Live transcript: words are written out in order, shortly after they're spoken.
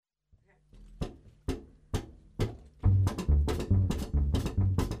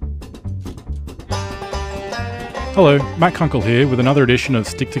Hello, Matt Kunkel here with another edition of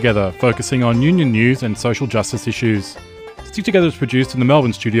Stick Together, focusing on union news and social justice issues. Stick Together is produced in the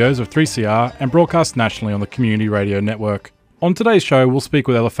Melbourne studios of 3CR and broadcast nationally on the Community Radio Network. On today's show, we'll speak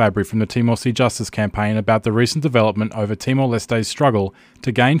with Ella Fabry from the Timor Sea Justice Campaign about the recent development over Timor-Leste's struggle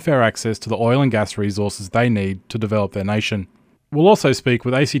to gain fair access to the oil and gas resources they need to develop their nation. We'll also speak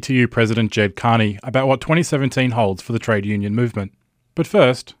with ACTU President Ged Kearney about what 2017 holds for the trade union movement. But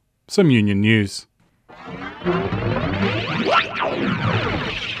first, some union news.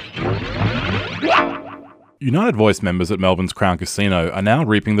 United Voice members at Melbourne's Crown Casino are now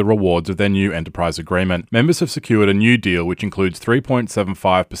reaping the rewards of their new enterprise agreement. Members have secured a new deal which includes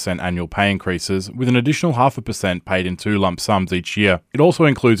 3.75% annual pay increases, with an additional 0.5% paid in two lump sums each year. It also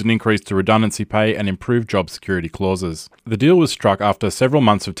includes an increase to redundancy pay and improved job security clauses. The deal was struck after several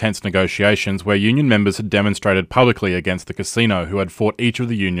months of tense negotiations where union members had demonstrated publicly against the casino, who had fought each of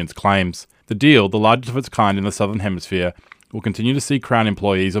the union's claims. The deal, the largest of its kind in the Southern Hemisphere, will continue to see Crown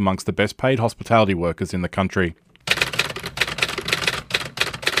employees amongst the best paid hospitality workers in the country.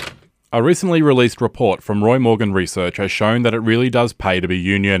 A recently released report from Roy Morgan Research has shown that it really does pay to be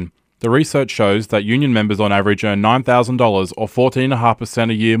union. The research shows that union members on average earn $9,000 or 14.5%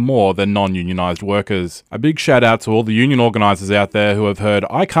 a year more than non-unionised workers. A big shout out to all the union organisers out there who have heard,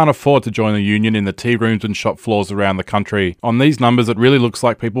 "I can't afford to join a union" in the tea rooms and shop floors around the country. On these numbers, it really looks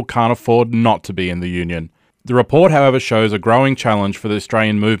like people can't afford not to be in the union. The report, however, shows a growing challenge for the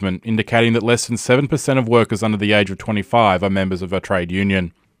Australian movement, indicating that less than 7% of workers under the age of 25 are members of a trade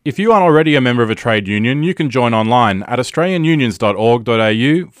union. If you aren't already a member of a trade union, you can join online at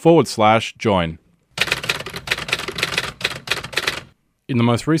australianunions.org.au/join. In the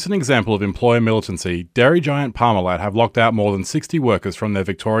most recent example of employer militancy, dairy giant Parmalat have locked out more than 60 workers from their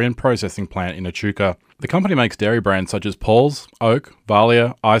Victorian processing plant in Echuca. The company makes dairy brands such as Paul's, Oak,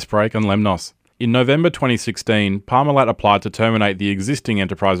 Valia, Icebreak and Lemnos. In November 2016, Parmalat applied to terminate the existing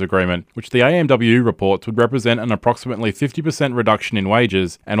enterprise agreement, which the AMWU reports would represent an approximately 50% reduction in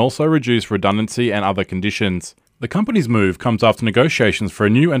wages and also reduce redundancy and other conditions. The company's move comes after negotiations for a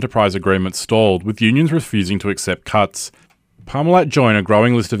new enterprise agreement stalled, with unions refusing to accept cuts. Parmalat join a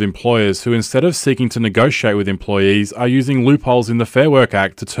growing list of employers who, instead of seeking to negotiate with employees, are using loopholes in the Fair Work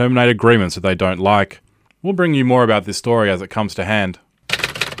Act to terminate agreements that they don't like. We'll bring you more about this story as it comes to hand.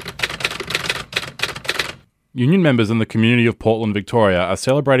 Union members in the community of Portland, Victoria are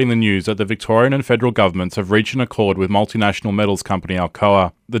celebrating the news that the Victorian and federal governments have reached an accord with multinational metals company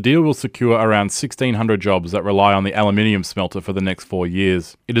Alcoa. The deal will secure around 1,600 jobs that rely on the aluminium smelter for the next 4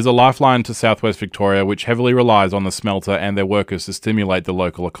 years. It is a lifeline to southwest Victoria, which heavily relies on the smelter and their workers to stimulate the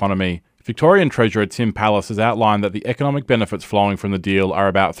local economy. Victorian Treasurer Tim Pallas has outlined that the economic benefits flowing from the deal are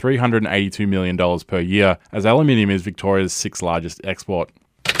about $382 million per year, as aluminium is Victoria's sixth largest export.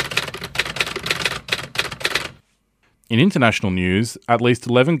 In international news, at least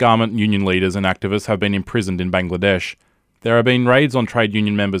 11 garment union leaders and activists have been imprisoned in Bangladesh. There have been raids on trade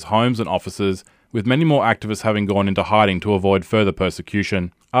union members' homes and offices, with many more activists having gone into hiding to avoid further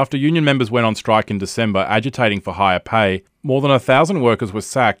persecution. After union members went on strike in December agitating for higher pay, more than 1,000 workers were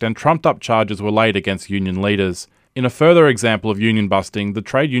sacked and trumped-up charges were laid against union leaders. In a further example of union busting, the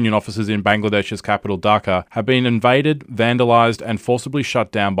trade union offices in Bangladesh's capital Dhaka have been invaded, vandalised and forcibly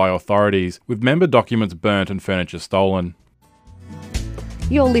shut down by authorities, with member documents burnt and furniture stolen.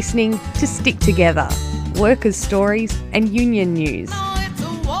 You're listening to Stick Together, workers' stories and union news.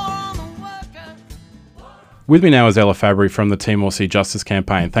 With me now is Ella Fabry from the Timor Sea Justice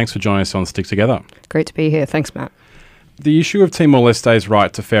Campaign. Thanks for joining us on Stick Together. Great to be here. Thanks, Matt. The issue of Timor-Leste's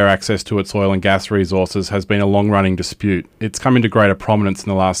right to fair access to its oil and gas resources has been a long-running dispute. It's come into greater prominence in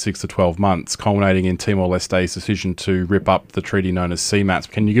the last 6 to 12 months, culminating in Timor-Leste's decision to rip up the treaty known as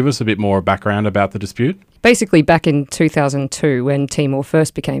CMATS. Can you give us a bit more background about the dispute? Basically, back in 2002, when Timor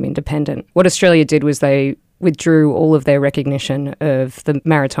first became independent, what Australia did was they withdrew all of their recognition of the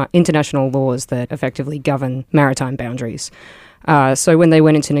maritime international laws that effectively govern maritime boundaries. So when they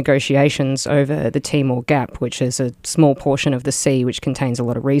went into negotiations over the Timor Gap, which is a small portion of the sea which contains a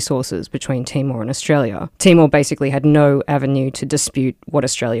lot of resources between Timor and Australia, Timor basically had no avenue to dispute what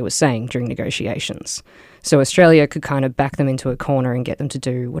Australia was saying during negotiations. So Australia could kind of back them into a corner and get them to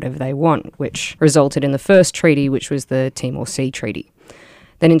do whatever they want, which resulted in the first treaty, which was the Timor Sea Treaty.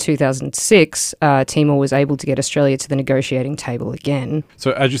 Then in 2006, Timor was able to get Australia to the negotiating table again.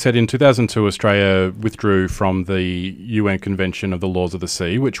 So as you said, in 2002, Australia withdrew from the UN Convention of the Laws of the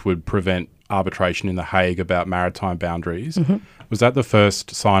Sea, which would prevent arbitration in The Hague about maritime boundaries. Was that the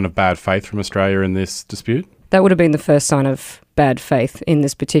first sign of bad faith from Australia in this dispute? That would have been the first sign of bad faith in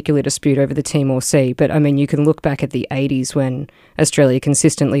this particular dispute over the Timor Sea, but I mean, you can look back at the 80s when Australia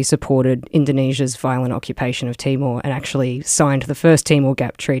consistently supported Indonesia's violent occupation of Timor and actually signed the first Timor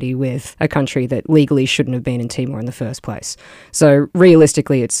Gap Treaty with a country that legally shouldn't have been in Timor in the first place. So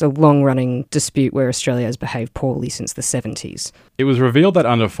realistically, it's a long-running dispute where Australia has behaved poorly since the 70s. It was revealed that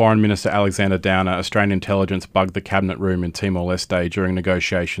under Foreign Minister Alexander Downer, Australian intelligence bugged the cabinet room in Timor-Leste during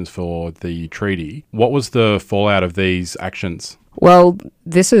negotiations for the treaty. What was the fallout of these actions? Well,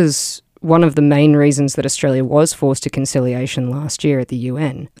 this is one of the main reasons that Australia was forced to conciliation last year at the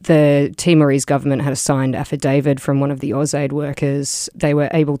UN. The Timorese government had a signed affidavit from one of the AusAid workers. They were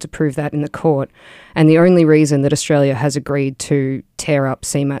able to prove that in the court. And the only reason that Australia has agreed to tear up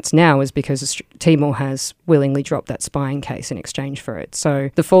CMATS now is because Timor has willingly dropped that spying case in exchange for it.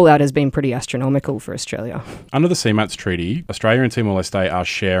 So the fallout has been pretty astronomical for Australia. Under the CMATS Treaty, Australia and Timor-Leste are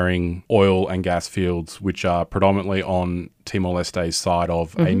sharing oil and gas fields, which are predominantly on Timor-Leste's side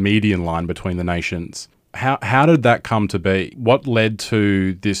of a median line between the nations. How did that come to be? What led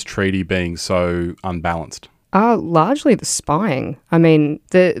to this treaty being so unbalanced? Largely the spying. I mean,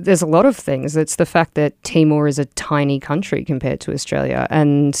 there's a lot of things. It's the fact that Timor is a tiny country compared to Australia,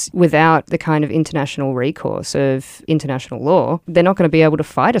 and without the kind of international recourse of international law, they're not going to be able to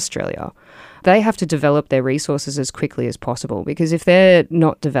fight Australia. They have to develop their resources as quickly as possible, because if they're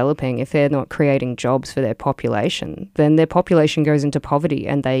not developing, if they're not creating jobs for their population, then their population goes into poverty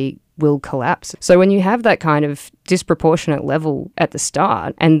and they will collapse. So when you have that kind of disproportionate level at the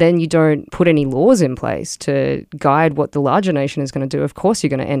start and then you don't put any laws in place to guide what the larger nation is going to do, of course you're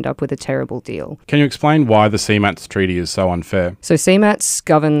going to end up with a terrible deal. Can you explain why the CMATS Treaty is so unfair? So CMATS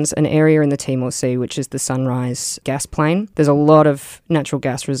governs an area in the Timor Sea, which is the Sunrise gas plain. There's a lot of natural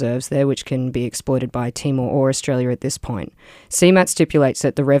gas reserves there which can be exploited by Timor or Australia at this point. CMATS stipulates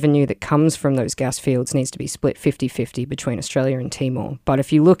that the revenue that comes from those gas fields needs to be split 50-50 between Australia and Timor. But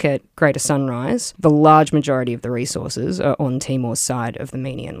if you look at Greater Sunrise, the large majority of the resources are on Timor's side of the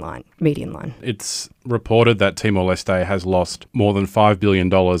median line. It's reported that Timor-Leste has lost more than $5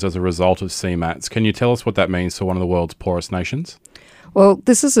 billion as a result of CMATS. Can you tell us what that means for one of the world's poorest nations? Well,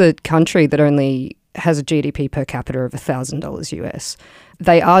 this is a country that only has a GDP per capita of $1,000 US.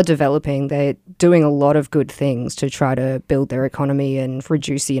 They are developing, they're doing a lot of good things to try to build their economy and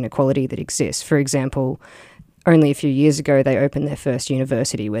reduce the inequality that exists. For example, only a few years ago, they opened their first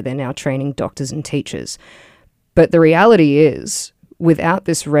university where they're now training doctors and teachers. But the reality is, without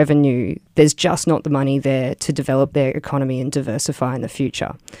this revenue, there's just not the money there to develop their economy and diversify in the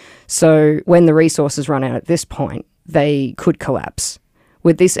future. So when the resources run out at this point, they could collapse.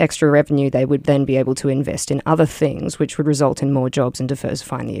 With this extra revenue, they would then be able to invest in other things, which would result in more jobs and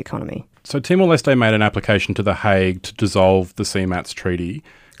diversifying the economy. So Timor-Leste made an application to The Hague to dissolve the CMATS Treaty,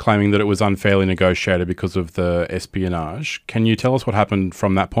 claiming that it was unfairly negotiated because of the espionage. Can you tell us what happened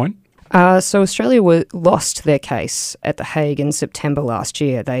from that point? So Australia lost their case at The Hague in September last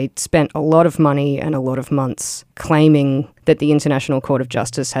year. They spent a lot of money and a lot of months claiming that the International Court of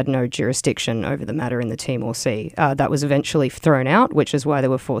Justice had no jurisdiction over the matter in the Timor Sea. That was eventually thrown out, which is why they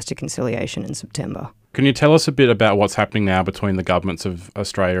were forced to conciliation in September. Can you tell us a bit about what's happening now between the governments of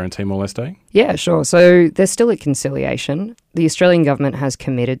Australia and Timor-Leste? Yeah, sure. So they're still at conciliation. The Australian government has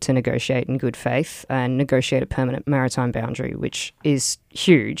committed to negotiate in good faith and negotiate a permanent maritime boundary, which is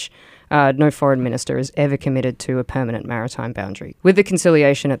huge. No foreign minister has ever committed to a permanent maritime boundary. With the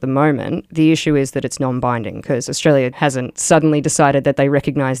conciliation at the moment, the issue is that it's non-binding because Australia hasn't suddenly decided that they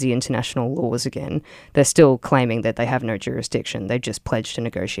recognise the international laws again. They're still claiming that they have no jurisdiction. They've just pledged to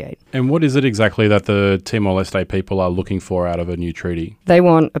negotiate. And what is it exactly that the Timor-Leste people are looking for out of a new treaty? They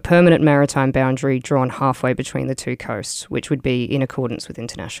want a permanent maritime boundary drawn halfway between the two coasts, which would be in accordance with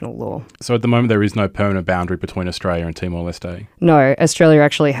international law. So at the moment, there is no permanent boundary between Australia and Timor-Leste? No, Australia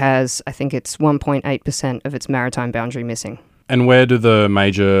actually has, I think it's 1.8% of its maritime boundary missing. And where do the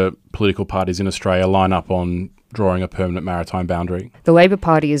major political parties in Australia line up on drawing a permanent maritime boundary? The Labor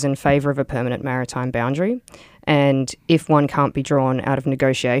Party is in favour of a permanent maritime boundary, and if one can't be drawn out of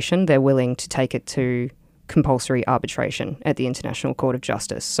negotiation, they're willing to take it to compulsory arbitration at the International Court of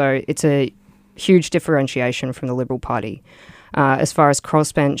Justice. So it's a huge differentiation from the Liberal Party. As far as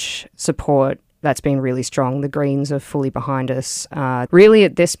crossbench support, that's been really strong. The Greens are fully behind us. Really,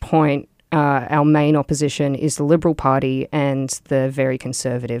 at this point, our main opposition is the Liberal Party and the very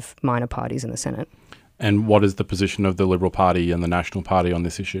conservative minor parties in the Senate. And what is the position of the Liberal Party and the National Party on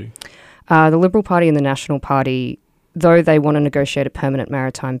this issue? The Liberal Party and the National Party, though they want to negotiate a permanent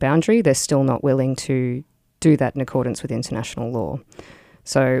maritime boundary, they're still not willing to do that in accordance with international law.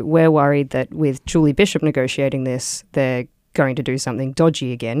 So we're worried that with Julie Bishop negotiating this, they're going to do something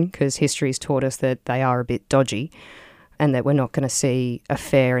dodgy again, because history's taught us that they are a bit dodgy. and that we're not going to see a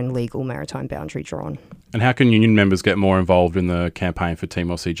fair and legal maritime boundary drawn. And how can union members get more involved in the campaign for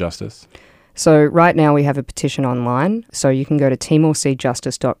Timor Sea justice? So right now we have a petition online, so you can go to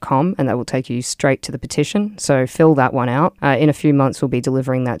timorseajustice.com and that will take you straight to the petition. So fill that one out. In a few months we'll be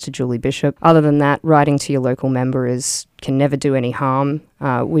delivering that to Julie Bishop. Other than that, writing to your local member can never do any harm.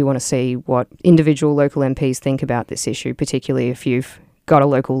 We want to see what individual local MPs think about this issue, particularly if you've got a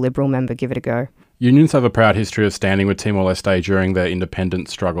local Liberal member, give it a go. Unions have a proud history of standing with Timor-Leste during their independence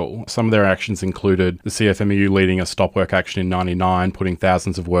struggle. Some of their actions included the CFMEU leading a stop work action in 1999, putting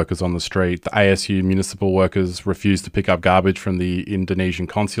thousands of workers on the street. The ASU municipal workers refused to pick up garbage from the Indonesian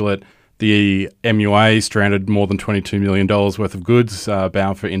consulate. The MUA stranded more than $22 million worth of goods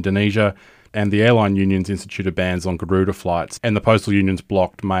bound for Indonesia. And the airline unions instituted bans on Garuda flights, and the postal unions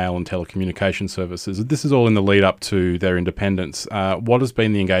blocked mail and telecommunication services. This is all in the lead up to their independence. What has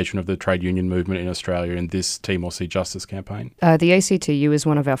been the engagement of the trade union movement in Australia in this Timor Sea Justice campaign? The ACTU is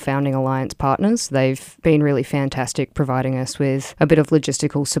one of our founding alliance partners. They've been really fantastic, providing us with a bit of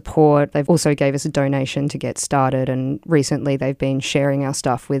logistical support. They've also gave us a donation to get started, and recently they've been sharing our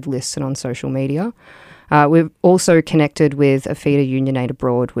stuff with lists and on social media. We've also connected with a feeder union aid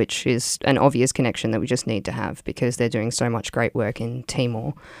abroad, which is an obvious connection that we just need to have because they're doing so much great work in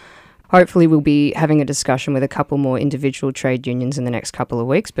Timor. Hopefully we'll be having a discussion with a couple more individual trade unions in the next couple of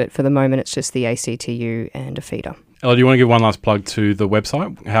weeks, but for the moment it's just the ACTU and a feeder. Ella, do you want to give one last plug to the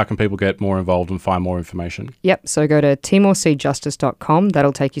website? How can people get more involved and find more information? Yep, so go to timorseajustice.com.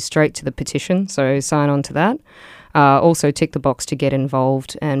 That'll take you straight to the petition, so sign on to that. Also tick the box to get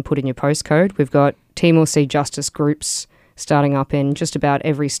involved and put in your postcode. We've got Timor Sea Justice groups starting up in just about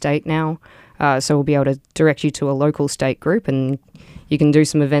every state now. So we'll be able to direct you to a local state group and you can do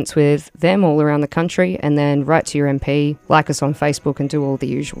some events with them all around the country and then write to your MP, like us on Facebook and do all the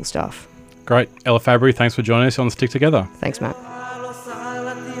usual stuff. Great. Ella Fabry, thanks for joining us on Stick Together. Thanks, Matt.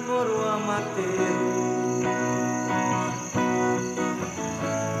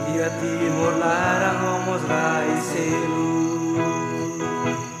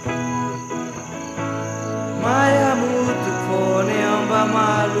 Maya mutu kone amba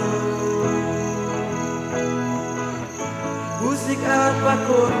malu Usik apa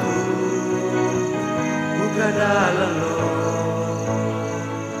kotu Buka dalam lo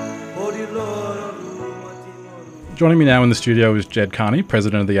Odi loro rumah timur. Joining me now in the studio is Jed Carney,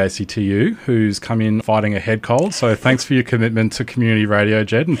 President of the ACTU, who's come in fighting a head cold. So thanks for your commitment to community radio,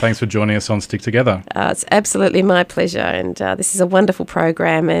 Jed, and thanks for joining us on Stick Together. It's absolutely my pleasure, and this is a wonderful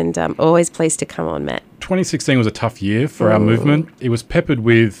program, and I'm always pleased to come on, Matt. 2016 was a tough year for our movement. It was peppered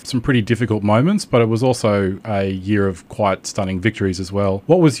with some pretty difficult moments, but it was also a year of quite stunning victories as well.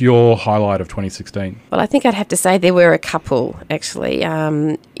 What was your highlight of 2016? Well, I think I'd have to say there were a couple, actually.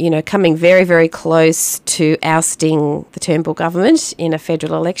 Coming very, very close to ousting the Turnbull government in a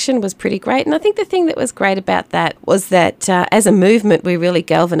federal election was pretty great. And I think the thing that was great about that was that as a movement, we really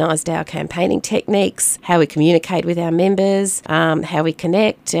galvanised our campaigning techniques, how we communicate with our members, how we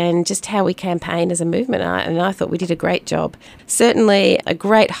connect, and just how we campaign as a movement. And I thought we did a great job. Certainly a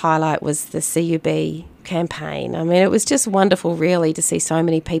great highlight was the CUB campaign. I mean, it was just wonderful, really, to see so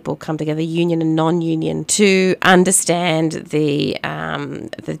many people come together, union and non-union, to understand the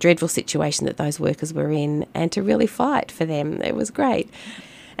dreadful situation that those workers were in and to really fight for them. It was great.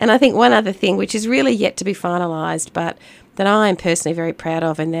 And I think one other thing, which is really yet to be finalised, but that I am personally very proud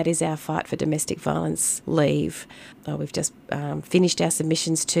of, and that is our fight for domestic violence leave. We've just finished our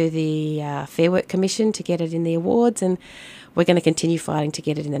submissions to the Fair Work Commission to get it in the awards, and we're going to continue fighting to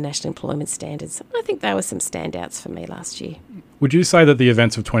get it in the National Employment Standards. I think there were some standouts for me last year. Would you say that the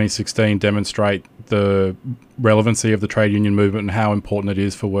events of 2016 demonstrate the relevancy of the trade union movement and how important it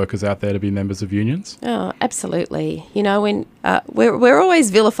is for workers out there to be members of unions? Oh, absolutely. You know, when we're always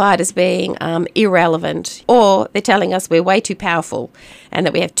vilified as being irrelevant, or they're telling us we're way too powerful and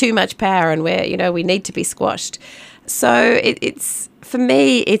that we have too much power and we need to be squashed. So it's for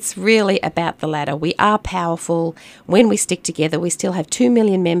me, it's really about the latter. We are powerful. When we stick together, we still have 2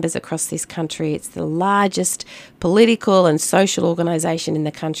 million members across this country. It's the largest political and social organisation in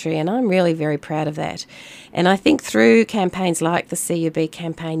the country, and I'm really very proud of that. And I think through campaigns like the CUB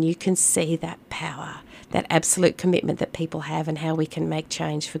campaign, you can see that power, that absolute commitment that people have, and how we can make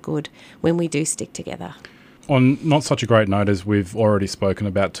change for good when we do stick together. On not such a great note, as we've already spoken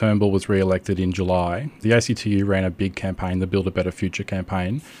about, Turnbull was re-elected in July. The ACTU ran a big campaign, the Build a Better Future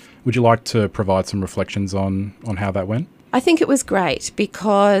campaign. Would you like to provide some reflections on how that went? I think it was great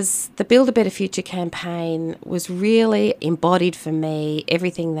because the Build a Better Future campaign was really embodied for me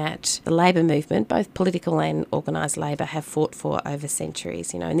everything that the Labor movement, both political and organised Labor, have fought for over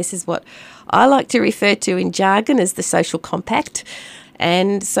centuries. And this is what I like to refer to in jargon as the social compact.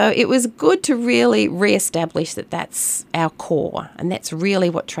 And so it was good to really re-establish that that's our core and that's really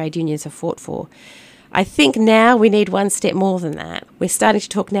what trade unions have fought for. I think now we need one step more than that. We're starting to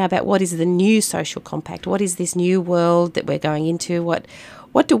talk now about what is the new social compact, what is this new world that we're going into, what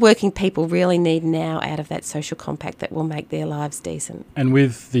do working people really need now out of that social compact that will make their lives decent. And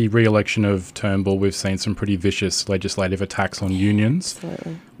with the re-election of Turnbull, we've seen some pretty vicious legislative attacks on unions.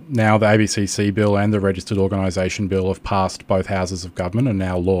 Absolutely. Now the ABCC bill and the Registered Organisation Bill have passed both houses of government and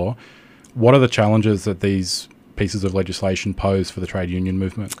now law. What are the challenges that these pieces of legislation pose for the trade union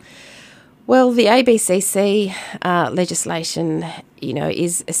movement? Well, the ABCC legislation,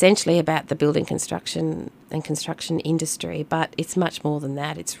 is essentially about the building construction industry, but it's much more than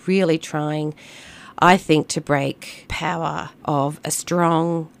that. It's really trying, I think, to break power of a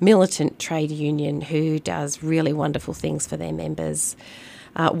strong, militant trade union who does really wonderful things for their members.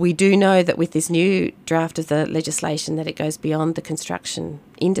 We do know that with this new draft of the legislation that it goes beyond the construction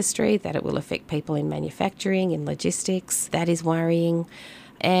industry, that it will affect people in manufacturing, in logistics. That is worrying.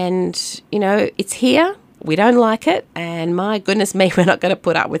 And, it's here. We don't like it. And my goodness me, we're not going to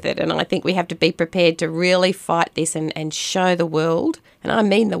put up with it. And I think we have to be prepared to really fight this and show the world, and I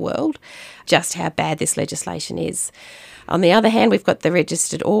mean the world, just how bad this legislation is. On the other hand, we've got the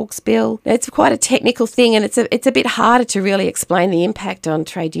Registered Orgs Bill. It's quite a technical thing, and it's a bit harder to really explain the impact on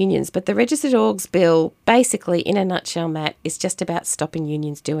trade unions. But the Registered Orgs Bill, basically, in a nutshell, Matt, is just about stopping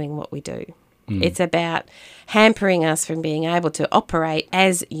unions doing what we do. It's about hampering us from being able to operate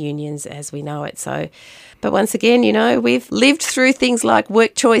as unions as we know it. So, but once again, we've lived through things like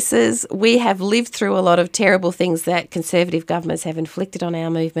work choices. We have lived through a lot of terrible things that Conservative governments have inflicted on our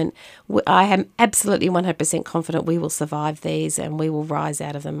movement. I am absolutely 100% confident we will survive these and we will rise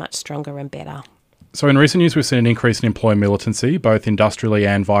out of them much stronger and better. So in recent years, we've seen an increase in employer militancy, both industrially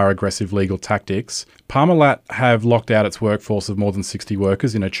and via aggressive legal tactics. Parmalat have locked out its workforce of more than 60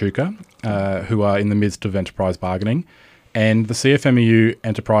 workers in Echuca, who are in the midst of enterprise bargaining. And the CFMEU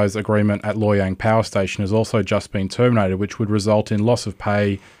enterprise agreement at Loy Yang Power Station has also just been terminated, which would result in loss of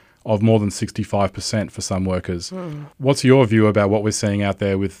pay of more than 65% for some workers. What's your view about what we're seeing out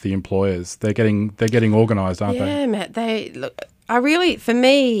there with the employers? They're getting organised, aren't they? Yeah, Matt. For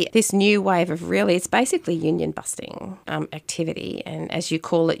me, this new wave of it's basically union busting activity, and as you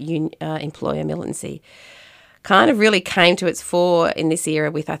call it, employer militancy, kind of really came to its fore in this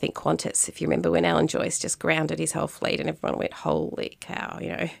era with, I think, Qantas. If you remember when Alan Joyce just grounded his whole fleet and everyone went, holy cow,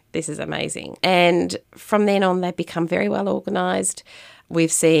 this is amazing. And from then on, they've become very well organised.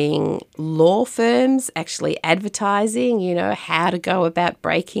 We've seen law firms actually advertising, how to go about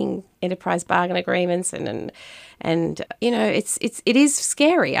breaking enterprise bargain agreements and it is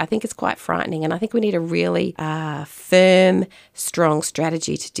scary. I think it's quite frightening, and I think we need a really firm, strong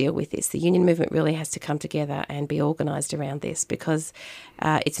strategy to deal with this. The union movement really has to come together and be organised around this because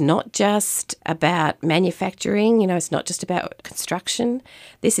it's not just about manufacturing, it's not just about construction.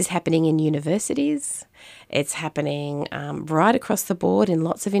 This is happening in universities. It's happening right across the board in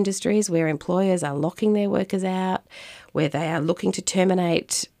lots of industries where employers are locking their workers out, where they are looking to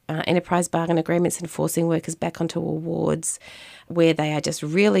terminate enterprise bargain agreements and forcing workers back onto awards, where they are just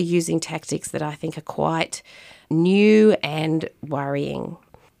really using tactics that I think are quite new and worrying.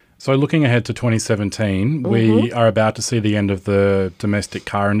 So looking ahead to 2017, we are about to see the end of the domestic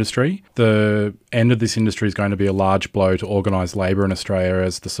car industry. The end of this industry is going to be a large blow to organised labour in Australia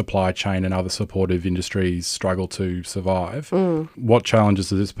as the supply chain and other supportive industries struggle to survive. What challenges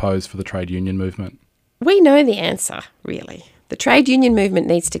does this pose for the trade union movement? We know the answer, really. The trade union movement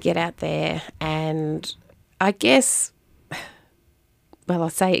needs to get out there and I guess, I'll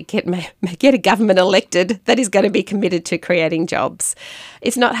say get a government elected that is going to be committed to creating jobs.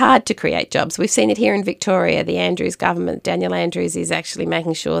 It's not hard to create jobs. We've seen it here in Victoria. The Andrews government, Daniel Andrews, is actually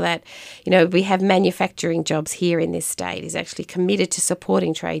making sure that, we have manufacturing jobs here in this state. He's actually committed to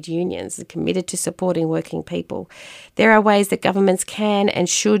supporting trade unions, committed to supporting working people. There are ways that governments can and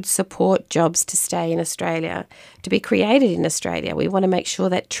should support jobs to stay in Australia, to be created in Australia. We want to make sure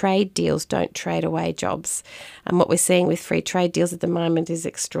that trade deals don't trade away jobs. And what we're seeing with free trade deals at the moment moment is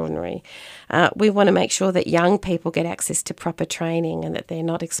extraordinary. We want to make sure that young people get access to proper training and that they're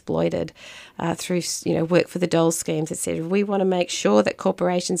not exploited through, work for the dole schemes, etc. We want to make sure that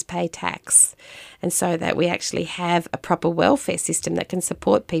corporations pay tax, and so that we actually have a proper welfare system that can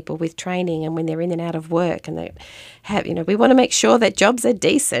support people with training and when they're in and out of work, and that have, we want to make sure that jobs are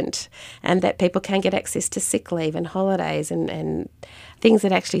decent and that people can get access to sick leave and holidays and things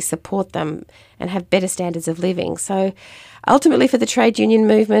that actually support them and have better standards of living. So ultimately for the trade union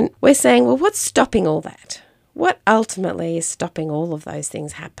movement, we're saying, well, what's stopping all that? What ultimately is stopping all of those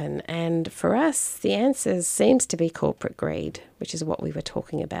things happen? And for us, the answer seems to be corporate greed, which is what we were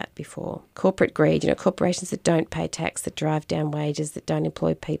talking about before. Corporate greed, corporations that don't pay tax, that drive down wages, that don't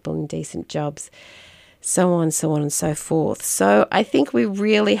employ people in decent jobs, so on and so forth. So I think we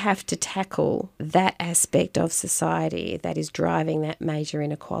really have to tackle that aspect of society that is driving that major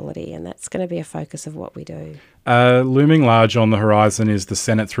inequality, and that's going to be a focus of what we do. Looming large on the horizon is the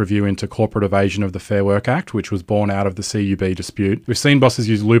Senate's review into corporate evasion of the Fair Work Act, which was born out of the CUB dispute. We've seen bosses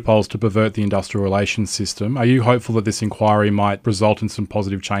use loopholes to pervert the industrial relations system. Are you hopeful that this inquiry might result in some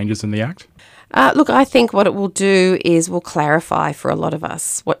positive changes in the Act? Look, I think what it will do is will clarify for a lot of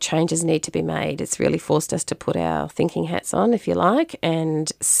us what changes need to be made. It's really forced us to put our thinking hats on, if you like, and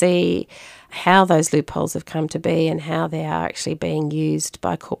see how those loopholes have come to be and how they are actually being used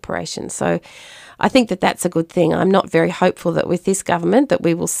by corporations. So I think that that's a good thing. I'm not very hopeful that with this government that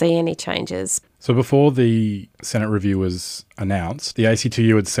we will see any changes. So before the Senate review was announced, the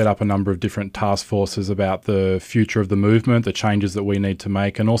ACTU had set up a number of different task forces about the future of the movement, the changes that we need to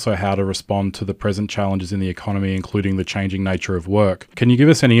make, and also how to respond to the present challenges in the economy, including the changing nature of work. Can you give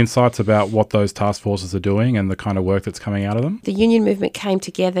us any insights about what those task forces are doing and the kind of work that's coming out of them? The union movement came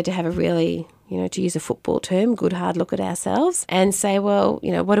together to have a really, to use a football term, good hard look at ourselves and say, well,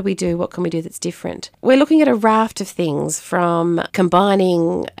 what do we do? What can we do that's different? We're looking at a raft of things, from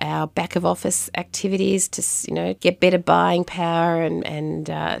combining our back of office activities to, get better buying power and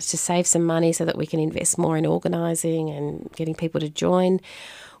to save some money so that we can invest more in organising and getting people to join.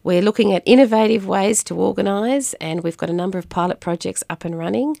 We're looking at innovative ways to organise, and we've got a number of pilot projects up and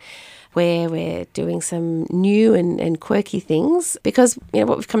running where we're doing some new and quirky things, because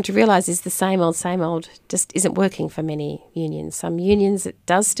what we've come to realise is the same old just isn't working for many unions. Some unions it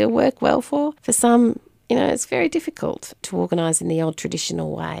does still work well for some, it's very difficult to organise in the old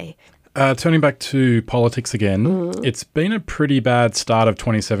traditional way. Turning back to politics again, It's been a pretty bad start of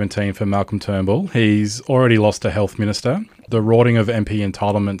 2017 for Malcolm Turnbull. He's already lost a health minister. The rorting of MP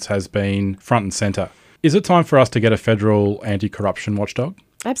entitlements has been front and centre. Is it time for us to get a federal anti-corruption watchdog?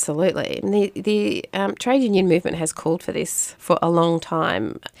 Absolutely. The trade union movement has called for this for a long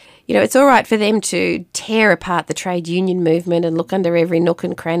time. It's all right for them to tear apart the trade union movement and look under every nook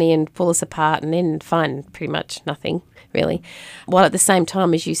and cranny and pull us apart and then find pretty much nothing, really. While at the same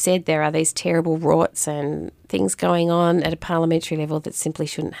time, as you said, there are these terrible rorts and things going on at a parliamentary level that simply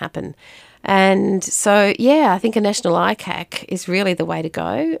shouldn't happen. And so, I think a national ICAC is really the way to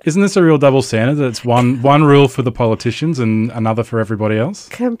go. Isn't this a real double standard? That it's one rule for the politicians and another for everybody else?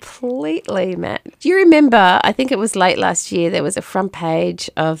 Completely, Matt. Do you remember, I think it was late last year, there was a front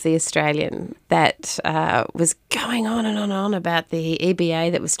page of The Australian that was going on and on about the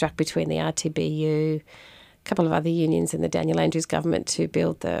EBA that was struck between the RTBU, a couple of other unions and the Daniel Andrews government to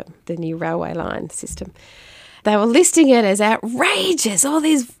build the new railway line system. They were listing it as outrageous, all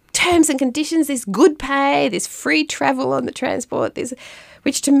these terms and conditions, this good pay, this free travel on the transport,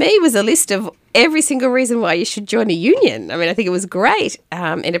 which to me was a list of every single reason why you should join a union. I mean, I think it was great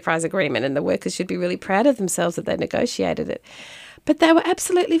enterprise agreement, and the workers should be really proud of themselves that they negotiated it. But they were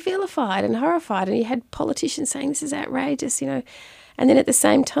absolutely vilified and horrified, and you had politicians saying this is outrageous, And then at the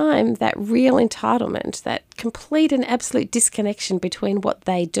same time, that real entitlement, that complete and absolute disconnection between what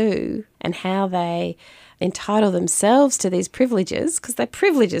they do and how they entitle themselves to these privileges, because they're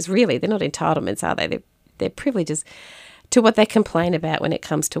privileges really, they're not entitlements, are they? They're privileges, to what they complain about when it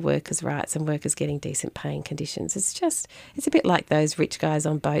comes to workers' rights and workers getting decent paying conditions. It's a bit like those rich guys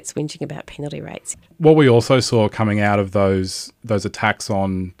on boats whinging about penalty rates. What we also saw coming out of those attacks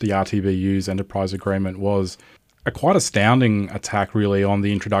on the RTBU's enterprise agreement was a quite astounding attack really on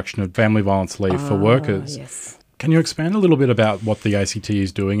the introduction of family violence leave for workers. Yes. Can you expand a little bit about what the ACT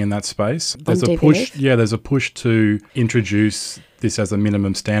is doing in that space? There's DVF? a push to introduce this as a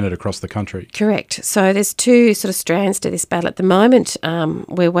minimum standard across the country. Correct. So there's two sort of strands to this battle at the moment.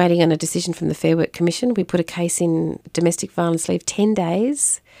 We're waiting on a decision from the Fair Work Commission. We put a case in domestic violence leave, 10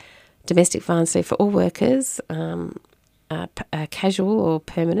 days, domestic violence leave for all workers, casual or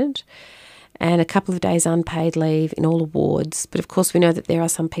permanent, and a couple of days unpaid leave in all awards. But of course we know that there are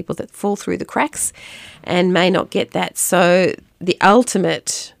some people that fall through the cracks and may not get that. So the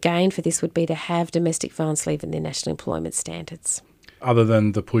ultimate gain for this would be to have domestic violence leave in their national employment standards. Other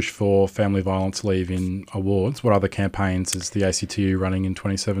than the push for family violence leave in awards, what other campaigns is the ACTU running in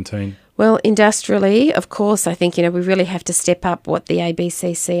 2017? Well, industrially, of course, I think, we really have to step up what the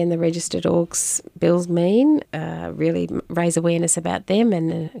ABCC and the registered orgs bills mean, really raise awareness about them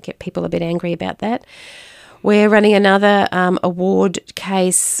and get people a bit angry about that. We're running another award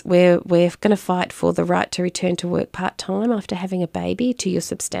case where we're going to fight for the right to return to work part-time after having a baby to your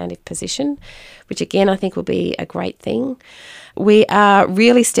substantive position, which again I think will be a great thing. We are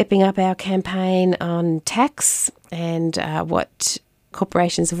really stepping up our campaign on tax and what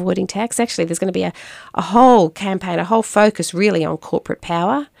corporations avoiding tax. Actually, there's going to be a whole campaign, a whole focus really on corporate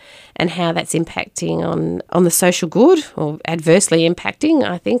power and how that's impacting on the social good, or adversely impacting,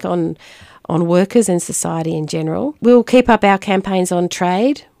 I think, on workers and society in general. We'll keep up our campaigns on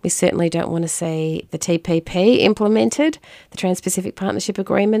trade. We certainly don't want to see the TPP implemented, the Trans-Pacific Partnership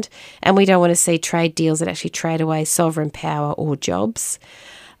Agreement, and we don't want to see trade deals that actually trade away sovereign power or jobs.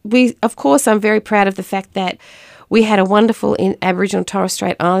 Of course, I'm very proud of the fact that we had a wonderful Aboriginal Torres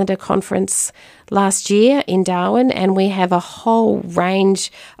Strait Islander conference last year in Darwin, and we have a whole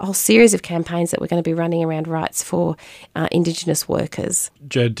series of campaigns that we're going to be running around rights for Indigenous workers.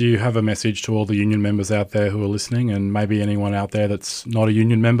 Jed, do you have a message to all the union members out there who are listening, and maybe anyone out there that's not a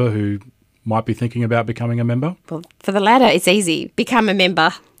union member who might be thinking about becoming a member? Well, for the latter, it's easy. Become a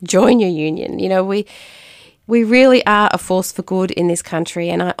member. Join your union. We really are a force for good in this country,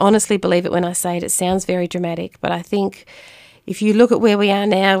 and I honestly believe it when I say it. It sounds very dramatic, but I think if you look at where we are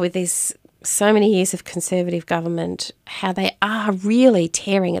now with this so many years of Conservative government, how they are really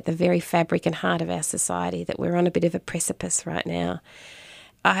tearing at the very fabric and heart of our society, that we're on a bit of a precipice right now.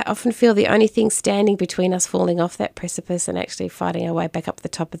 I often feel the only thing standing between us falling off that precipice and actually fighting our way back up the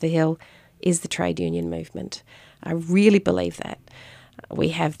top of the hill is the trade union movement. I really believe that. We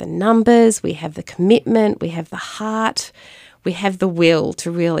have the numbers, we have the commitment, we have the heart, we have the will to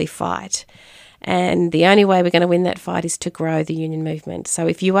really fight. And the only way we're going to win that fight is to grow the union movement. So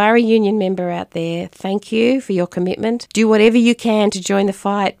if you are a union member out there, thank you for your commitment. Do whatever you can to join the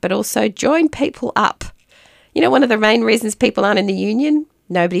fight, but also join people up. One of the main reasons people aren't in the union,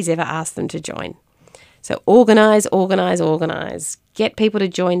 nobody's ever asked them to join. So organise, organise, organise. Get people to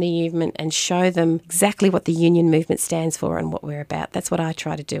join the movement and show them exactly what the union movement stands for and what we're about. That's what I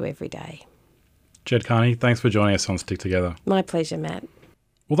try to do every day. Jed Carney, thanks for joining us on Stick Together. My pleasure, Matt.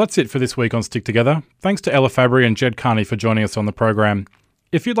 Well, that's it for this week on Stick Together. Thanks to Ella Fabry and Jed Carney for joining us on the program.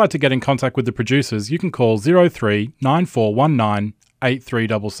 If you'd like to get in contact with the producers, you can call 03 9419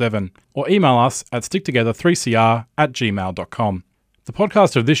 8377 or email us at sticktogether3cr@gmail.com. The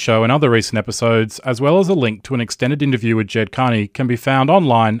podcast of this show and other recent episodes, as well as a link to an extended interview with Jed Carney, can be found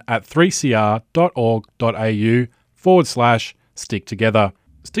online at 3cr.org.au/Stick Together.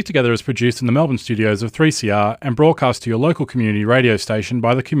 Stick Together is produced in the Melbourne studios of 3CR and broadcast to your local community radio station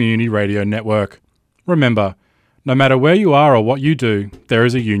by the Community Radio Network. Remember, no matter where you are or what you do, there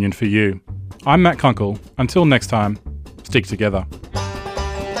is a union for you. I'm Matt Kunkel. Until next time, stick together.